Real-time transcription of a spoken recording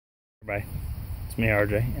everybody, it's me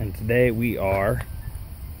RJ, and today we are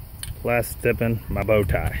plasti-dipping my bow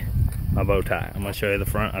tie. I'm gonna show you the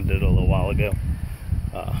front. I did it a little while ago,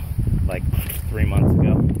 like 3 months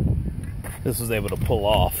ago. This was able to pull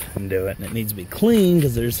off and do it, and it needs to be clean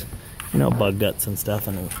because there's, you know, bug guts and stuff,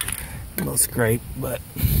 and a little scrape, but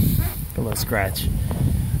a little scratch. I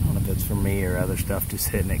don't know if it's for me or other stuff just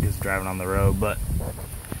hitting it because driving on the road, but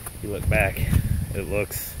if you look back, it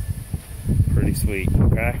looks pretty sweet.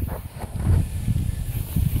 Okay.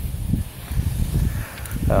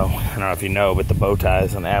 So, I don't know if you know, but the bow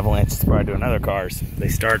ties on the Avalanche, it's probably doing other cars. They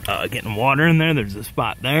start getting water in there. There's a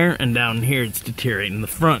spot there, and down here it's deteriorating. The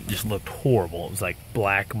front just looked horrible. It was like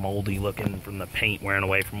black, moldy looking from the paint wearing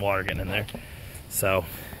away from water getting in there. So,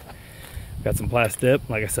 got some plasti-dip.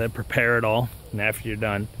 Like I said, prepare it all, and after you're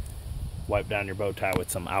done, wipe down your bow tie with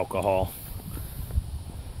some alcohol,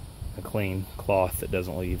 a clean cloth that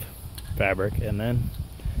doesn't leave fabric, and then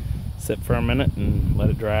sit for a minute and let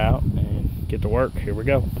it dry out and get to work. Here we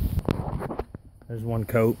go. There's one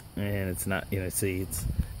coat, and it's not, you know, see, it's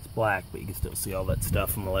black, but you can still see all that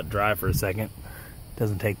stuff. I'm gonna let it dry for a second. It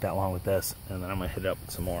doesn't take that long with this, and then I'm gonna hit it up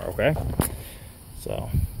with some more. Okay, so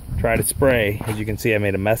try to spray. As you can see, I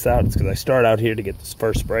made a mess out. It's because I start out here to get this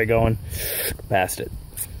first spray going, past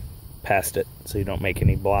it, so you don't make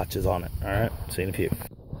any blotches on it. All right, see you in a few.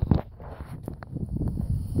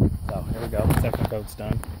 So here we go, second coat's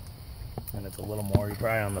done, and it's a little more. You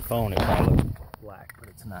probably on the phone, it probably looks black, but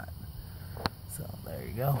it's not. So there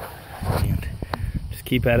you go, and just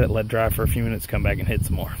keep at it, let it dry for a few minutes, come back and hit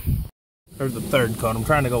some more. There's the third coat. I'm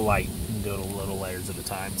trying to go light and do it a little layers at a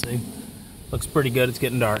time. See, looks pretty good. It's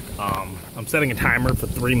getting dark. I'm setting a timer for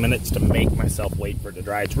 3 minutes to make myself wait for it to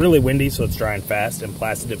dry. It's really windy, so it's drying fast, and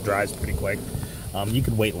plasti-dip dries pretty quick. You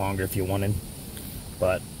could wait longer if you wanted,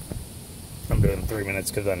 but I'm doing 3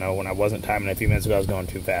 minutes because I know when I wasn't timing it a few minutes ago, I was going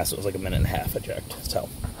too fast. It was like 1.5 minutes I checked. So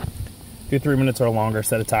do 3 minutes or longer,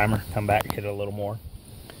 set a timer, come back, hit it a little more.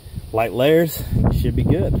 Light layers, should be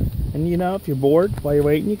good. And you know, if you're bored while you're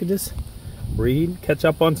waiting, you can just read, catch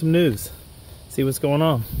up on some news, see what's going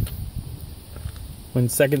on. Win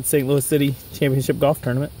second St. Louis City Championship golf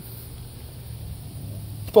tournament.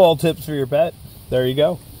 Ball tips for your pet. There you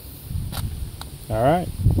go. All right,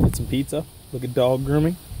 get some pizza. Look at dog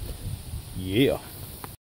grooming. Yeah.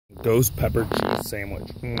 Ghost pepper cheese sandwich.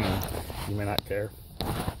 You may not care.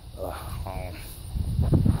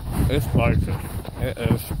 It's spicy. It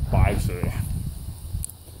is spicy.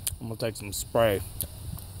 I'm gonna take some spray,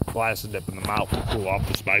 plasti-dip in the mouth to cool off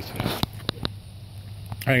the spiciness.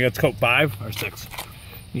 I think that's Coke 5 or 6.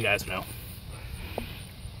 You guys know.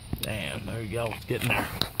 Damn, there you go. It's getting there.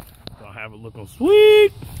 Gonna have it looking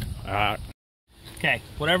sweet. Alright. Okay,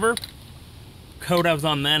 whatever coat I was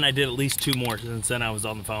on then, I did at least 2 more since then I was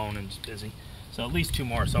on the phone and just busy. So at least 2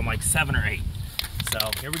 more, so I'm like 7 or 8. So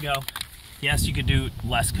here we go. Yes, you could do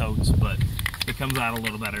less coats, but it comes out a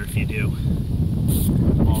little better if you do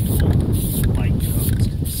multiple light coats.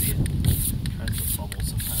 You see it tries to bubble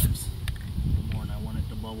sometimes more than I want it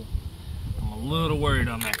to bubble. I'm a little worried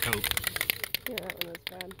on that coat. Yeah, that one was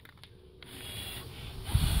bad.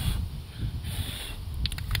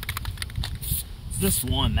 This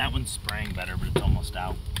one, that one's spraying better, but it's almost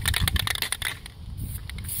out.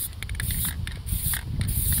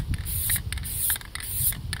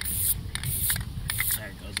 There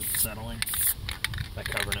it goes, it's settling by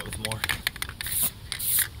covering it with more.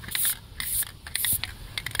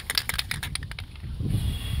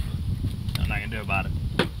 I'm not gonna do about it.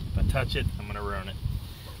 If I touch it, I'm gonna ruin it.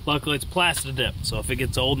 Luckily, it's plasti-dip, so if it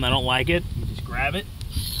gets old and I don't like it, you just grab it,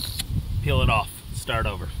 peel it off, start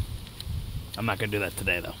over. I'm not gonna do that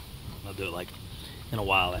today though. I'll do it like in a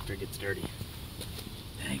while after it gets dirty.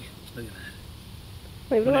 Dang, look at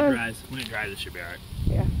that. Leave it alone. When it dries, it should be alright.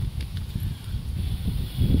 Yeah.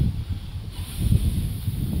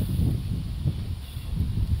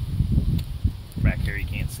 Back here you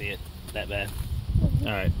can't see it that bad.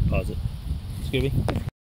 Alright, pause it. Scooby.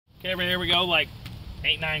 Okay, here we go, like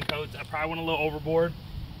 8, 9 coats. I probably went a little overboard.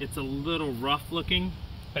 It's a little rough looking,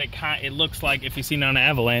 but it looks like, if you've seen on an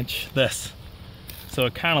Avalanche, this. So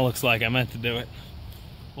it kind of looks like I meant to do it.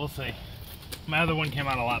 We'll see. My other one came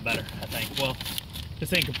out a lot better, I think. Well,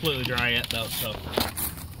 this ain't completely dry yet though, so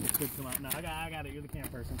it could come out. No, I got it. You're the camera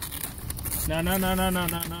person.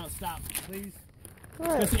 No, stop, please.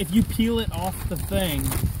 Because if you peel it off the thing,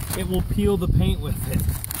 it will peel the paint with it.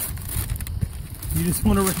 You just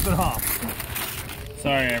want to rip it off.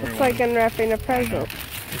 Sorry, everyone. It's like unwrapping a present.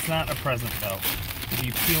 It's not a present though. If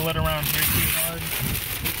you peel it around here too hard,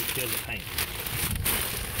 it will peel the paint.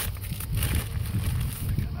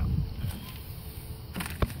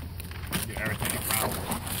 Do everything around.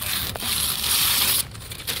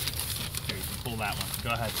 Go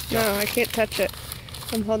ahead. No, I can't touch it.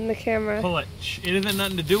 I'm holding the camera. Pull it. It isn't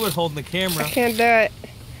nothing to do with holding the camera. I can't do it.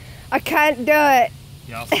 I can't do it.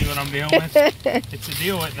 Y'all see what I'm dealing with? It's a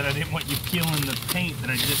deal with that I didn't want you peeling the paint that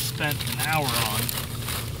I just spent an hour on.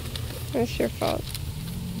 That's your fault.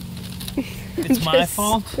 It's my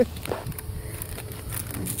fault?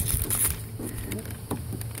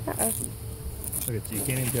 Uh-oh. Look at you, you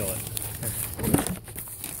can't even peel it. Here.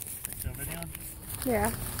 Show video?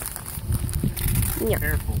 Yeah. Yeah.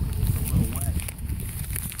 Careful, it's a little wet.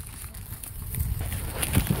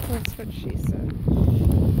 That's what she said.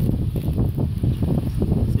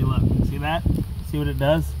 See, look, see that? See what it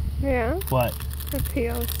does? Yeah. What? It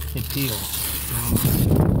peels. It peels.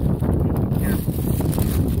 Careful.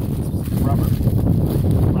 Rubber.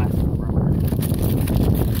 Plastic rubber.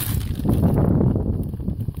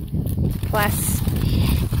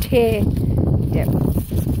 Plasti-dip.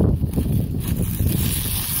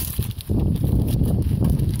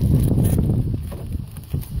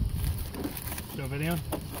 Show video?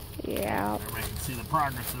 Yeah. Everybody can see the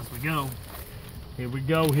progress as we go. Here we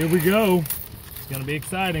go, here we go. It's gonna be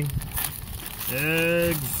exciting.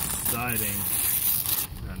 Exciting.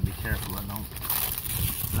 Gotta be careful, I don't.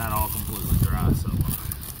 It's not all completely dry, so.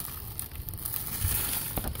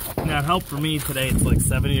 Now it helped for me today. It's like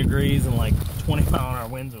 70 degrees and like 20-mile-an-hour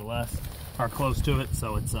winds or less, or close to it,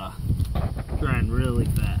 so it's drying really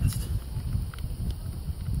fast.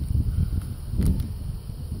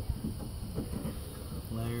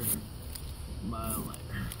 Layer by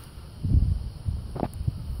layer.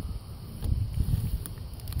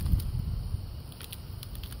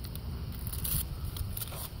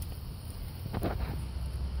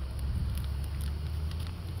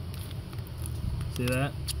 See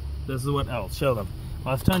that? This is what, oh, show them.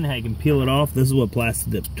 Well, I was telling you how you can peel it off. This is what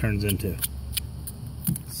plasti-dip turns into.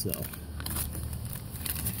 So,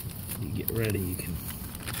 you get ready, you can.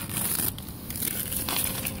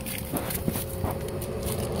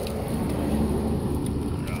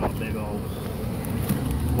 Got a big old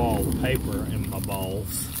ball of paper in my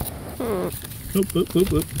balls. Oop, oop,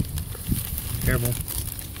 oop, oop. Careful.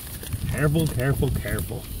 Careful, careful,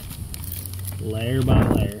 careful. Layer by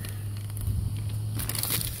layer.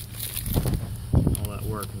 All that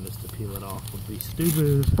work and just to peel it off would be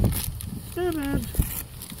stupid. Stupid.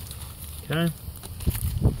 Okay.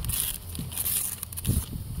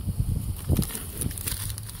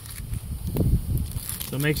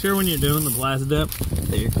 So make sure when you're doing the plasti-dip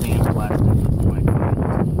that you're cleaning the plasti-dip with the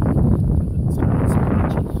microphone. It's really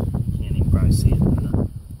scratchy. You can't even probably see it in the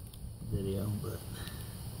video, but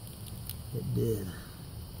it did.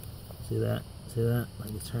 See that? See that?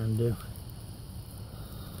 Like it's trying to do.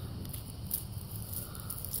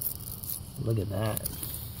 Look at that.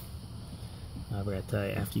 I forgot to tell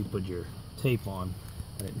you, after you put your tape on,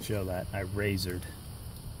 I didn't show that, I razored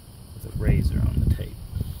with a razor on the tape.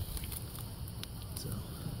 So,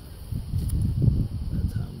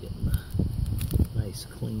 that's how I'm getting the nice,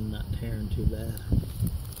 clean, not tearing too bad.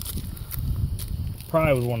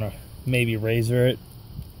 Probably would want to maybe razor it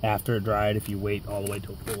after it dried if you wait all the way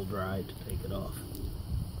till full dry to take it off.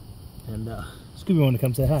 And Scooby wanted to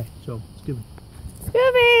come say hi. Show him, Scooby.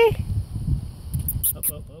 Scooby! Up,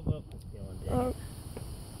 up, up, up. Oh.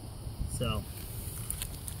 So,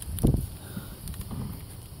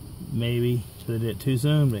 maybe should have did it too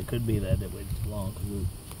soon, but it could be that it waited too long because it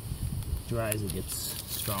dries, it gets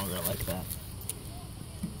stronger like that.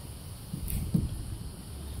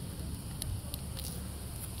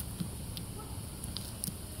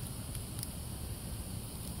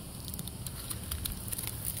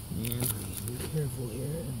 And be careful here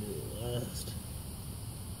and do the last.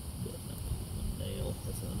 But no, nail.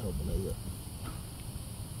 That's not hoping, is it?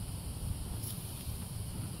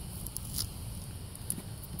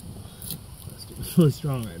 That's really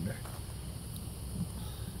strong right there.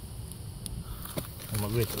 I'm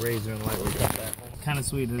gonna get the razor and lightly cut that. Kind of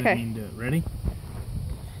sweet, I didn't mean to do it. Ready?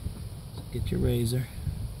 Get your razor.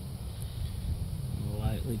 And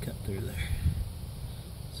lightly cut through there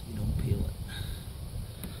so you don't peel it.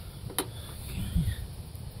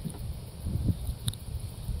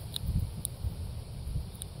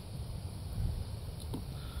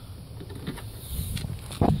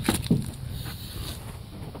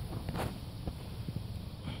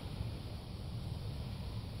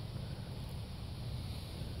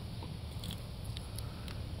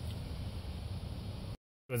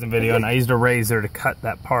 Was a video and I used a razor to cut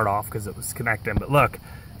that part off because it was connecting, but look,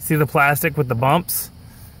 see the plastic with the bumps?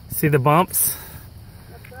 See the bumps?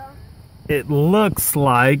 It looks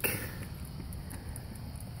like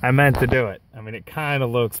I meant to do it. I mean, it kind of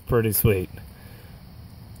looks pretty sweet.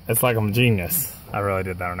 It's like I'm a genius. I really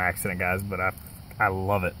did that on accident, guys, but I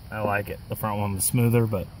love it. I like it. The front one was smoother,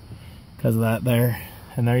 but because of that there.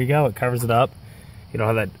 And there you go. It covers it up. You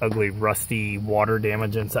don't have that ugly, rusty water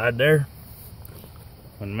damage inside there.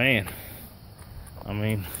 And man, I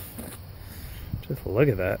mean, just look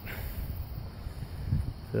at that.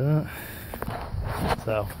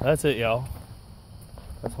 So that's it, y'all.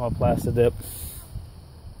 That's my plasti-dip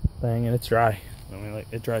thing, and it's dry. I mean, like,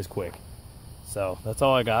 it dries quick. So that's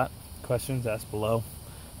all I got. Questions, ask below.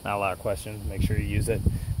 Not a lot of questions. Make sure you use it.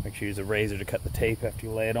 Make sure you use a razor to cut the tape after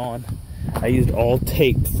you lay it on. I used all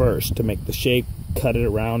tape first to make the shape, cut it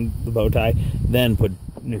around the bow tie, then put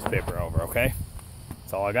newspaper over, okay?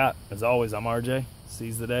 That's all I got. As always, I'm RJ.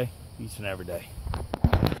 Seize the day, each and every day.